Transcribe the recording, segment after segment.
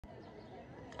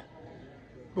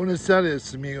Buenas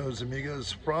tardes, amigos,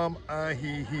 amigas from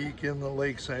Ajijic in the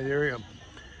Lakeside area.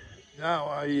 Now,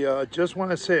 I just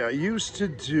want to say I used to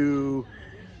do,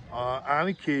 on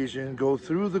occasion, go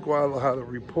through the Guadalajara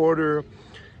Reporter,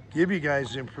 give you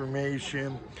guys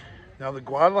information. Now, the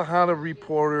Guadalajara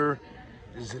Reporter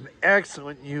is an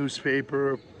excellent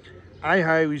newspaper. I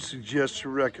highly suggest to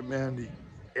recommend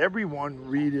everyone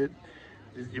read it.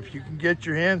 If you can get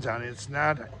your hands on it, it's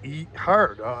not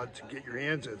hard to get your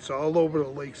hands on it. It's all over the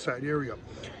Lakeside area.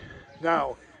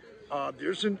 Now,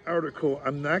 there's an article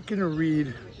I'm not going to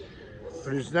read,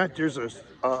 but there's a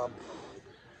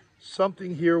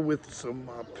something here with some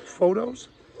photos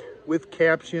with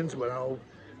captions, but I'll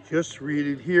just read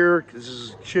it here because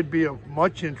this should be of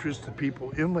much interest to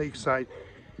people in Lakeside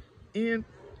and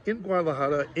in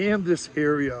Guadalajara and this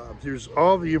area. There's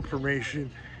all the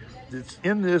information that's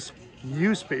in this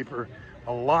newspaper.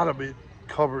 A lot of it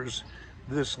covers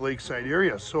this Lakeside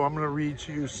area. So I'm going to read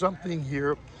to you something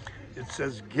here. It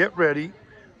says, "Get ready,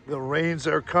 the rains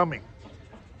are coming."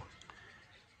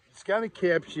 It's got a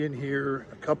caption here,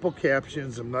 a couple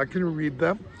captions. I'm not going to read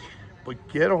them, but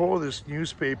get a hold of this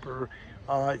newspaper.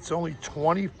 It's only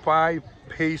 25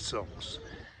 pesos.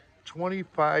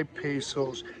 25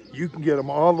 pesos. You can get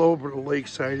them all over the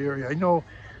Lakeside area. I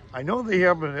know they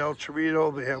have them in El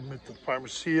Torito. They have them at the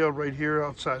Pharmacia right here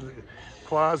outside the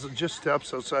plaza, just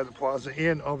steps outside the plaza,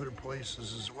 and other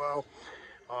places as well.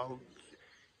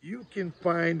 You can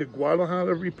find the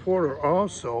Guadalajara Reporter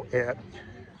also at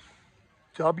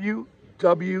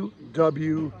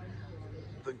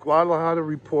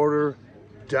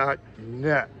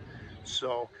www.theguadalajarareporter.net.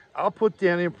 So I'll put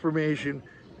that information.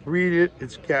 Read it.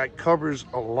 It's got covers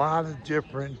a lot of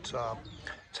different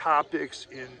topics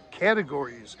and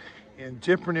categories and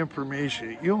different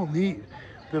information you'll need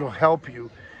that'll help you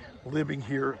living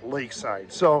here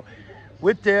Lakeside. So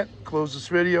with that, close this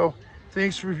video.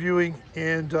 Thanks for viewing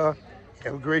and have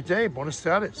a great day. Buenas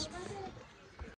tardes.